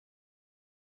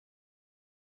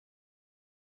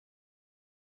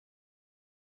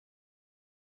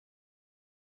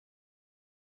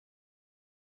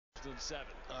7.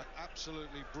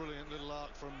 Absolutely brilliant little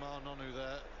arc from Marnonu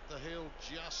there. The heel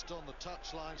just on the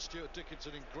touchline. Stuart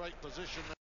Dickinson in great position.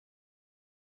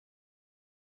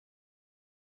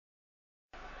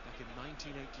 Back in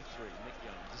 1983, Nick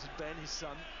Young. This is Ben, his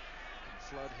son, and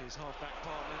Flood, his half-back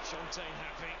partner. Fontaine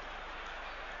happy.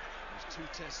 There's 2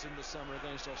 tests in the summer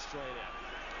against Australia.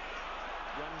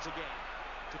 Youngs again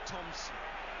to Thompson.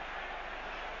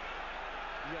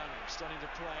 Young starting to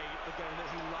play the game that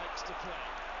he likes to play,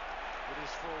 with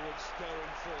his forwards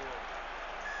going forward.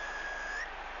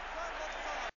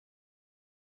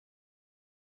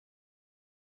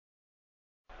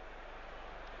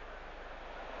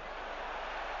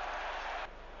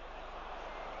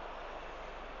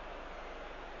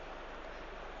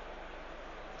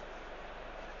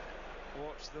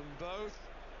 Watch them both.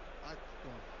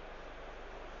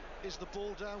 Is the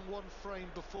ball down one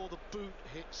frame before the boot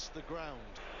hits the ground?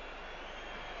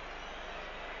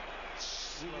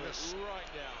 Slow it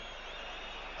right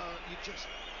down. You just...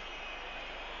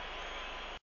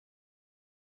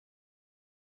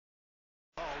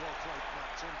 Oh, well played,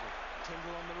 Matt Tyndall.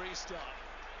 Tyndall on the restart.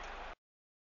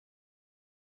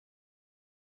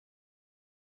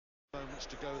 Moments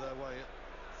to go their way.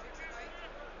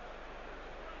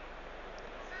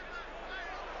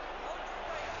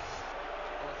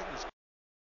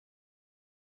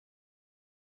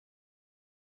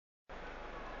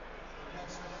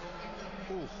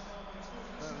 Ooh,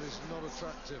 that is not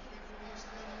attractive.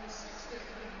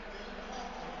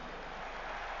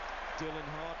 Dylan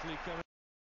Hartley coming.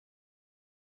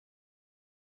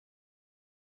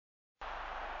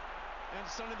 And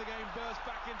suddenly the game burst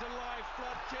back into life.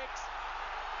 Flood kicks.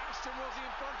 Ashton was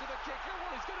in front of the kicker.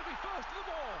 Well, he's going to be first to the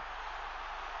ball.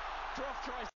 Croft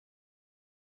tries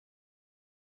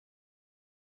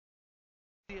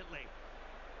immediately.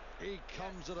 He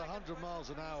comes at 100 miles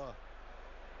an hour.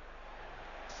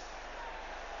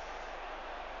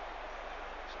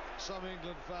 Some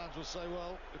England fans will say,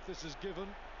 well, if this is given,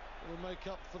 it will make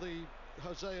up for the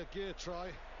Hosea Gear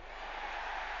try.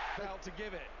 Failed to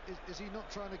give it. Is he not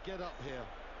trying to get up here?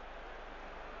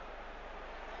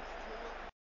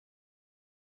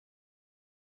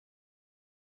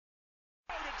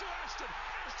 To Ashton.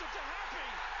 Ashton to Happy.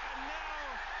 And now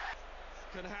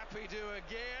can Happy do a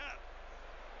Gear?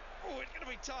 Oh, it's going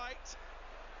to be tight.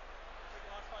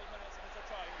 Last 5 minutes and it's a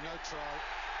try. No try.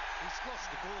 He's lost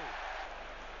the ball.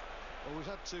 Well, we've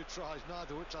had 2 tries,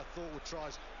 neither which I thought were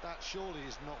tries. That surely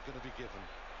is not going to be given.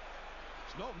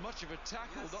 It's not much of a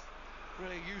tackle, not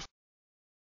really used.